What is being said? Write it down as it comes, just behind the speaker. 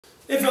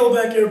Hey fellow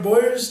backyard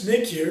boyers,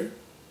 Nick here.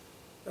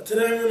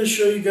 Today I'm going to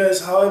show you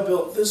guys how I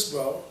built this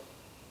bow.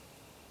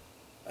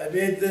 I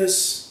made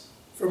this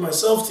for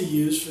myself to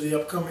use for the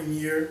upcoming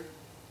year.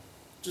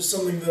 Just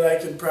something that I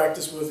can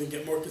practice with and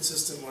get more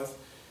consistent with.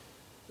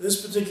 This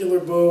particular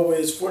bow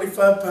weighs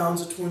 45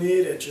 pounds at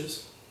 28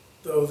 inches,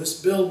 though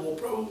this build will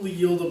probably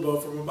yield a bow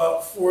from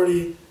about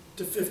 40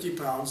 to 50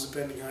 pounds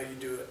depending how you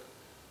do it.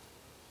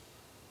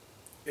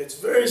 It's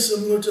very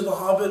similar to the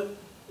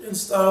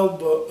Hobbit-inspired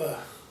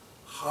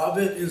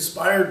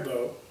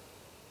bow,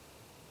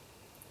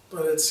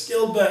 but it's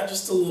scaled back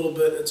just a little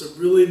bit. It's a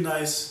really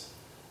nice,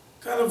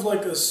 kind of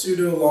like a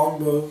pseudo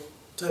longbow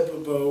type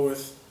of bow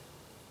with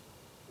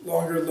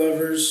longer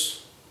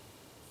levers,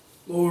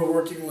 lower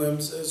working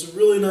limbs. It's a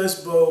really nice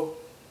bow,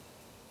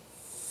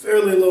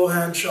 fairly low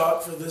hand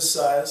shot for this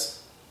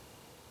size.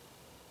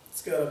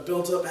 It's got a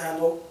built-up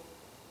handle.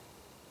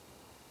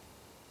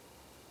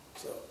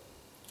 So,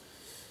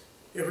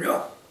 here we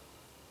go.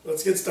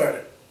 Let's get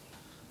started.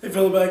 Hey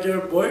fellow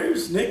backyard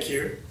boyers, Nick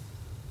here.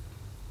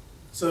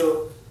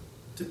 So,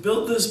 to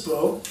build this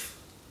bow,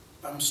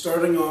 I'm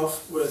starting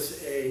off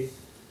with a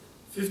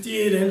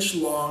 58-inch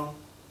long,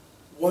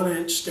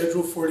 1-inch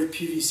Schedule 40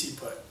 PVC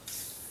pipe.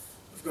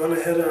 I've gone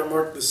ahead and I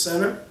marked the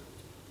center,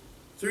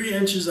 3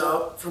 inches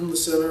out from the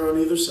center on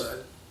either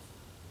side,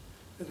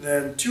 and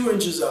then 2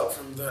 inches out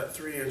from that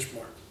 3-inch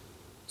mark.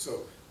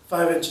 So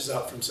 5 inches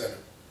out from center.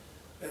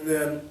 And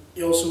then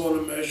you also want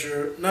to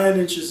measure 9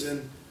 inches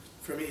in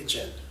from each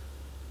end.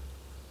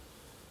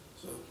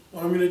 So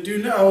what I'm going to do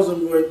now is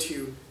I'm going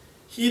to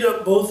heat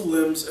up both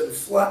limbs and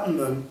flatten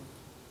them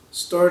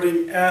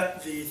starting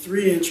at the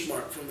 3-inch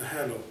mark from the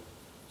handle.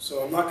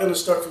 So I'm not going to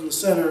start from the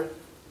center,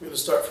 I'm going to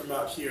start from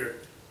out here.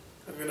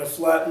 I'm going to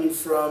flatten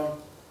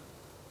from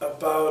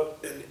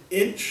about an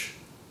inch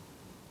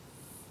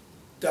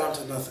down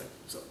to nothing.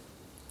 So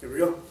here we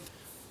go.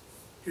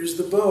 Here's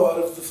the bow out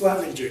of the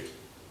flattening jig.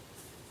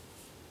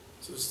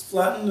 So it's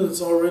flattened and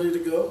it's all ready to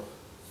go.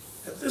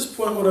 At this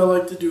point what I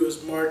like to do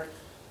is mark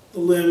the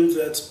limb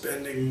that's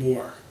bending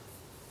more.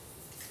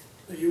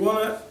 Now you want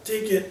to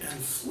take it and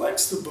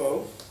flex the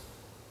bow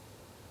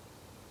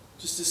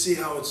just to see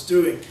how it's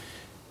doing.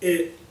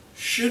 It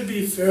should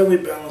be fairly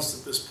balanced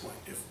at this point.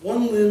 If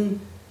one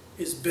limb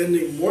is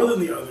bending more than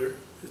the other,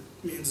 it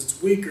means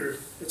it's weaker.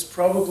 It's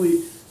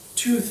probably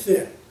too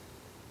thin.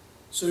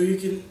 So you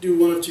can do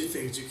one of two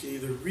things. You can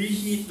either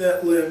reheat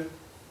that limb,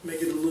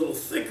 make it a little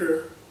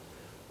thicker,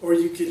 or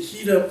you can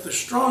heat up the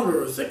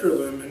stronger or thicker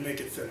limb and make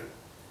it thinner.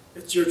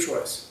 It's your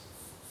choice.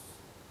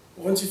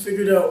 Once you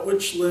figured out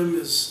which limb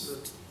is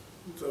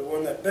the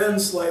one that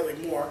bends slightly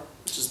more,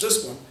 which is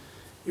this one,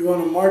 you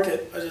want to mark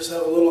it. I just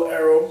have a little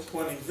arrow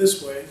pointing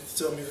this way to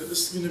tell me that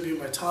this is going to be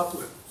my top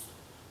limb.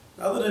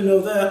 Now that I know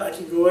that, I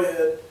can go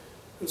ahead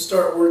and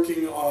start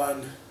working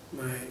on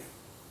my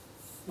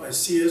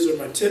seas or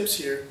my tips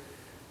here.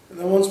 And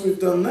then once we've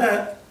done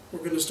that, we're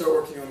going to start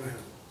working on the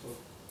handle. So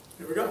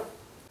here we go.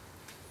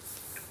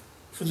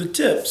 For the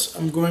tips,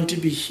 I'm going to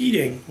be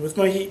heating with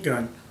my heat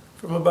gun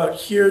from about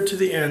here to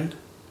the end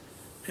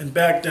and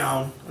back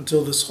down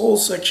until this whole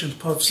section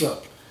puffs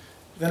up.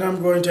 Then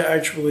I'm going to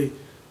actually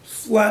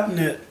flatten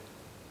it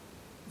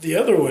the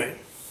other way.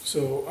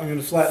 So I'm going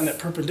to flatten it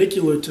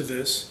perpendicular to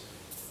this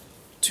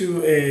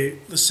to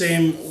the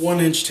same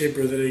 1-inch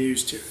taper that I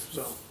used here.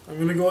 So I'm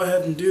going to go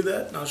ahead and do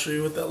that and I'll show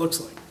you what that looks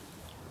like.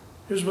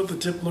 Here's what the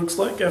tip looks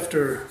like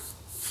after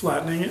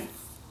flattening it.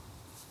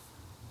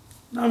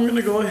 Now I'm going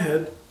to go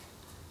ahead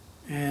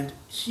and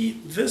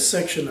heat this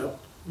section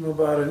up from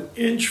about an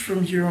inch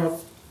from here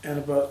up and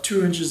about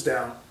 2 inches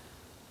down.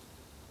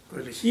 I'm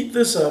going to heat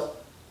this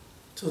up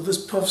till this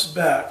puffs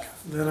back.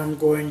 Then I'm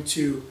going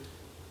to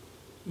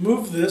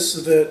move this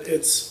so that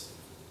it's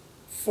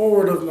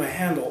forward of my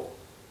handle,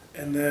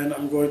 and then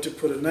I'm going to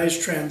put a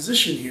nice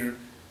transition here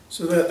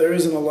so that there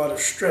isn't a lot of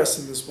stress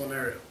in this one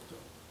area. So,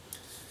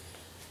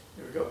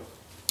 here we go.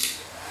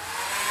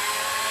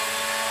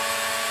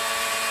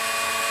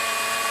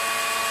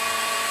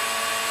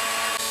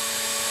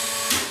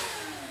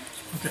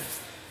 Okay,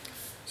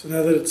 so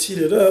now that it's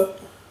heated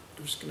up,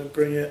 I'm just going to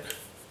bring it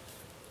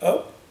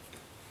up,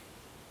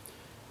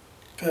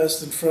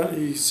 past in front,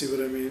 you see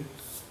what I mean.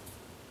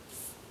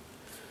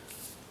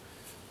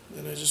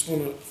 Then I just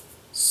want to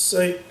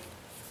sight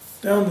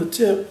down the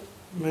tip,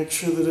 make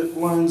sure that it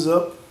lines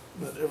up,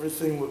 that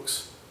everything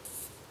looks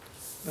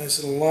nice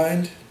and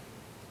aligned.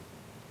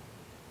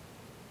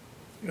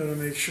 You want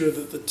to make sure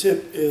that the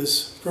tip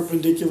is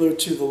perpendicular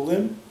to the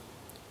limb,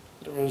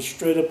 that it runs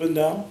straight up and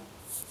down.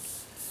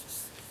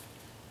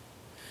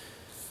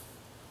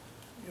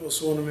 You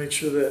also want to make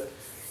sure that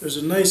there's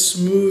a nice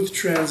smooth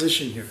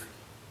transition here.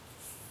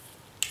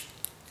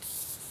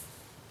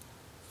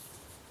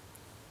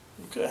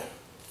 Okay.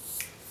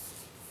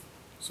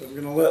 So I'm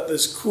going to let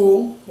this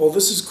cool. While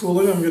this is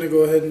cooling, I'm going to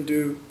go ahead and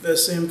do that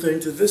same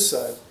thing to this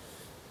side.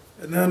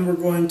 And then we're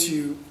going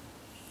to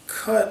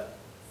cut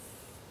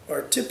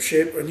our tip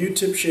shape, our new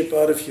tip shape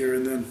out of here,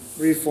 and then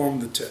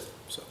reform the tip.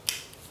 So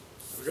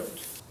there we go.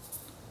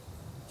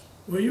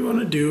 What you want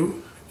to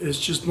do is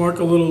just mark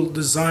a little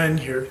design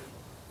here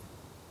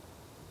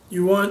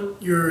you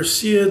want your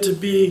SIA to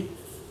be,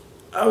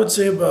 I would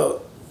say,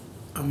 about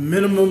a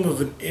minimum of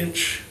 1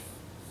 inch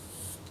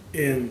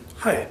in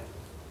height.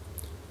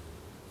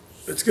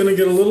 It's going to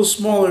get a little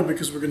smaller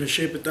because we're going to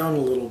shape it down a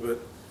little bit.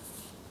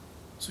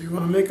 So you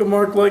want to make a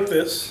mark like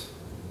this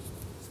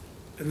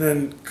and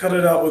then cut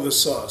it out with a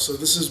saw. So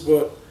this is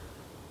what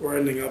we're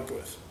ending up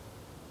with.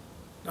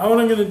 Now what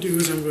I'm going to do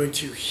is I'm going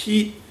to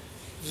heat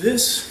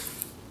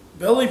this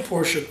belly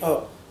portion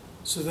up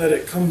so that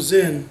it comes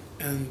in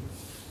and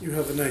you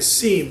have a nice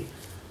seam.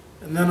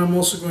 And then I'm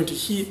also going to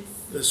heat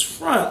this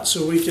front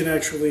so we can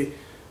actually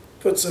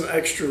put some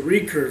extra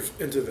recurve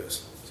into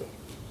this. So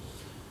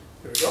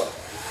here we go.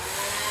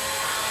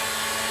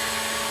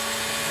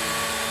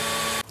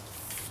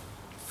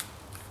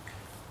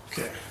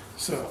 Okay,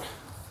 so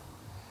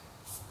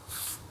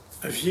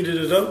I've heated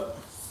it up,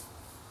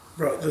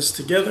 brought this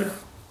together.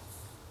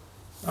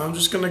 Now I'm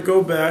just going to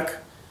go back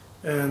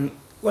and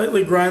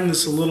lightly grind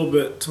this a little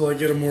bit till I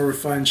get a more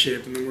refined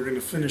shape, and then we're going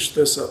to finish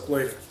this up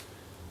later.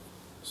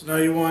 So now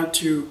you want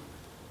to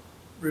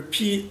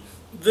repeat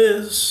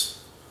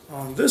this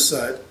on this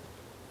side,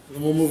 and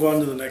then we'll move on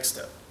to the next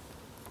step.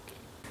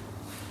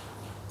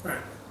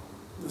 Alright,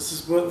 this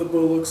is what the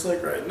bow looks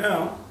like right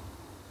now.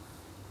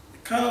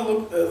 It kind of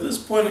look, at this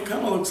point it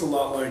kind of looks a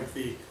lot like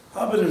the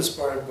Hobbit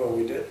inspired bow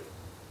we did.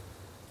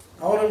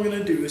 Now what I'm going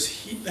to do is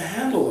heat the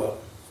handle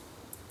up,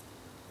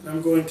 and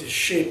I'm going to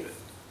shape it.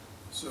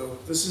 So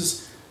this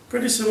is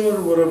pretty similar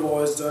to what I've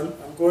always done.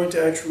 I'm going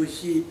to actually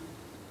heat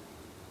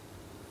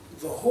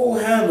the whole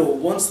handle.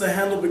 Once the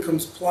handle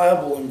becomes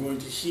pliable, I'm going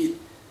to heat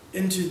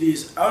into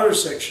these outer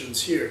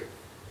sections here.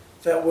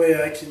 That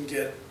way I can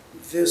get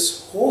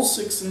this whole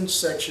 6-inch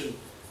section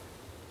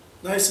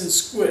nice and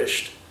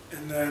squished,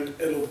 and then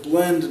it'll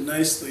blend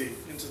nicely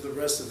into the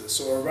rest of this.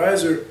 So our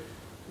riser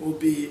will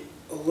be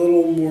a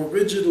little more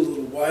rigid, a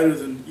little wider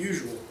than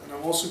usual. And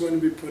I'm also going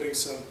to be putting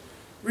some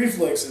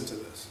reflex into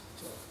this.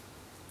 So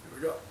here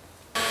we go.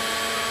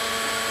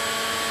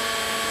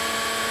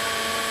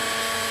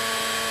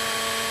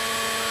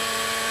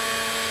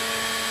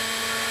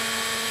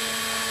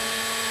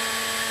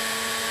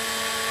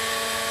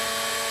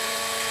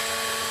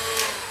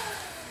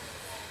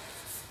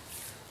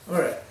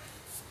 Alright,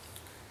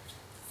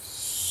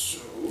 so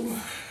let me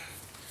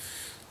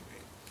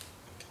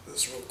get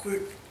this real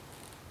quick.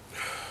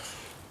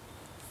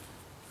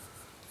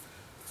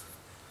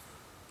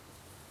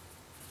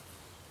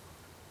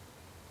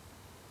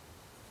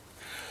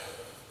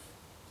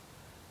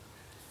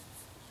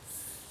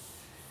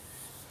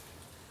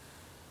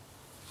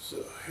 So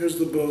here's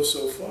the bow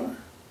so far.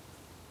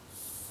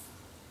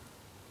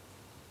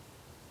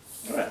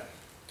 Alright,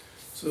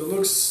 so it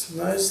looks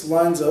nice,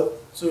 lines up.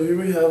 So here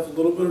we have a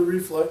little bit of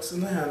reflex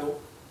in the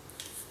handle.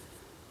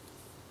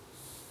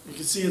 You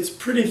can see it's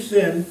pretty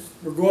thin.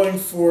 We're going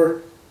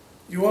for,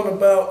 you want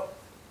about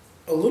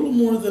a little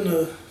more than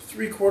a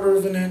 3/4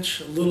 of an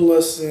inch, a little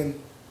less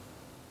than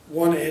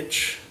 1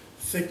 inch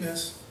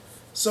thickness.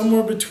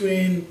 Somewhere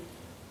between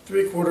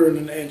 3/4 and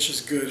 1 inch is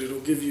good. It'll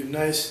give you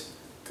nice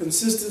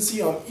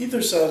consistency on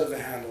either side of the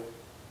handle.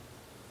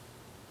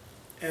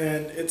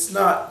 And it's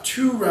not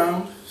too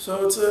round,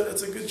 so it's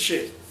a good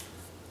shape.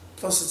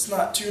 Plus it's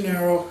not too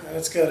narrow, and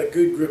it's got a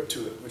good grip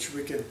to it, which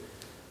we can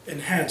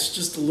enhance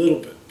just a little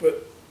bit.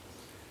 But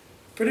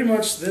pretty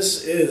much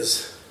this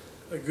is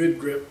a good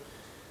grip,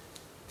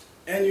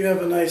 and you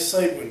have a nice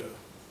sight window.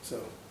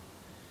 So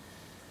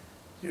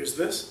here's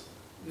this.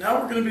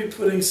 Now we're going to be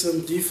putting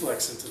some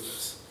deflex into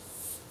this.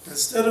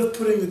 Instead of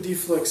putting the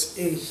deflex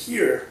in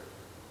here,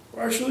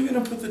 we're actually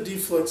going to put the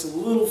deflex a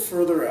little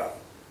further out.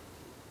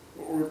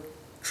 What we're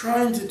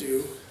trying to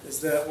do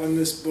is that when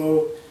this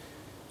bow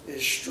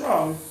is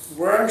strung,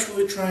 we're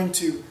actually trying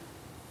to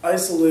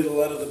isolate a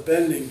lot of the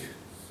bending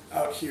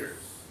out here.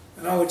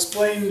 And I'll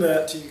explain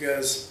that to you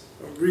guys,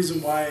 the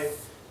reason why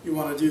you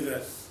want to do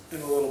that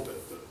in a little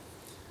bit. But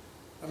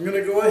I'm going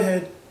to go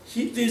ahead,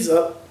 heat these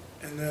up,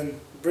 and then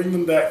bring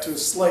them back to a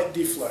slight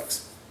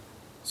deflex,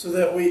 so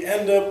that we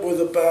end up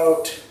with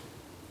about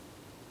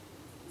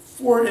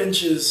 4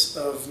 inches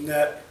of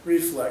net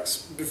reflex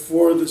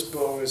before this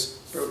bow is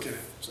broken in.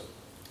 So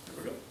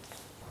here we go.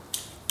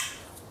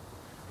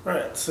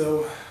 Alright,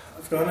 so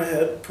I've gone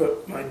ahead and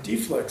put my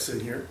deflex in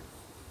here.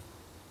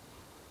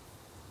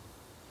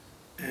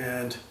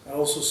 And I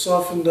also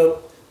softened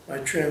up my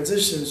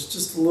transitions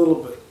just a little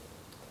bit.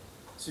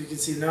 So you can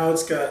see now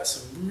it's got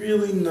some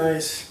really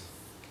nice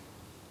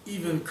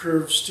even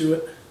curves to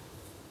it.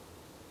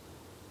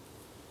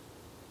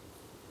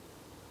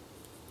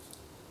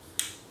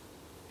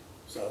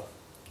 So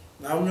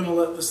now I'm going to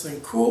let this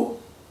thing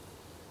cool.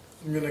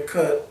 I'm going to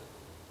cut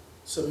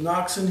some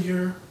knocks in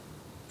here,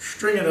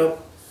 string it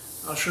up.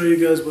 I'll show you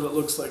guys what it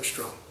looks like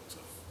strung. So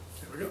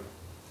here we go.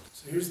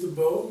 So here's the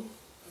bow.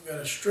 I've got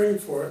a string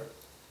for it.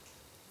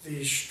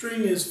 The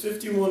string is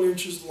 51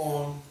 inches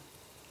long.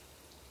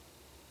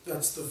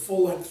 That's the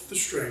full length of the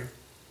string.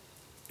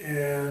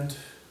 And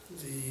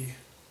the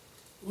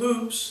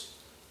loops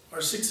are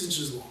 6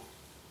 inches long.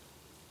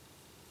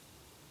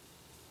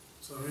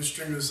 So let me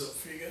string this up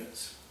for you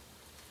guys.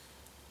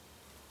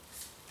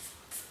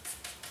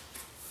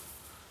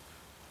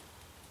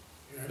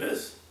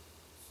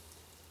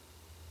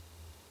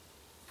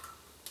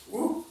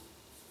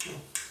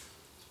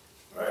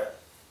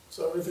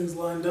 everything's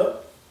lined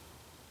up.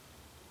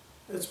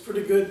 It's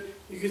pretty good.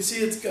 You can see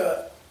it's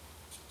got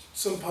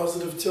some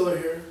positive tiller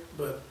here,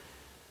 but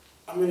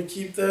I'm going to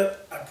keep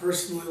that. I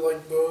personally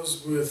like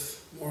bows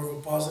with more of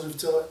a positive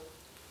tiller.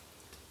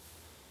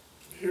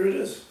 Here it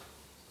is.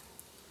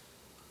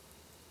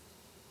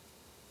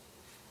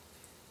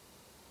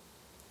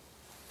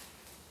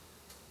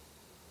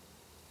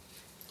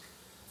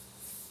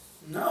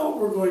 Now what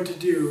we're going to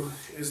do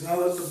is, now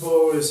that the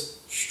bow is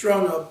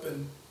strung up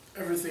and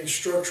everything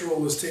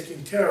structural is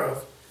taken care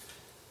of,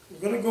 I'm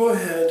going to go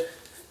ahead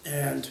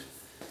and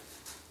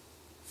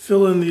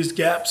fill in these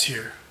gaps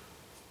here.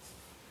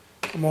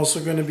 I'm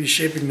also going to be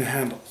shaping the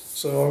handle,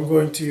 so I'm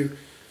going to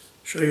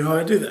show you how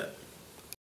I do that.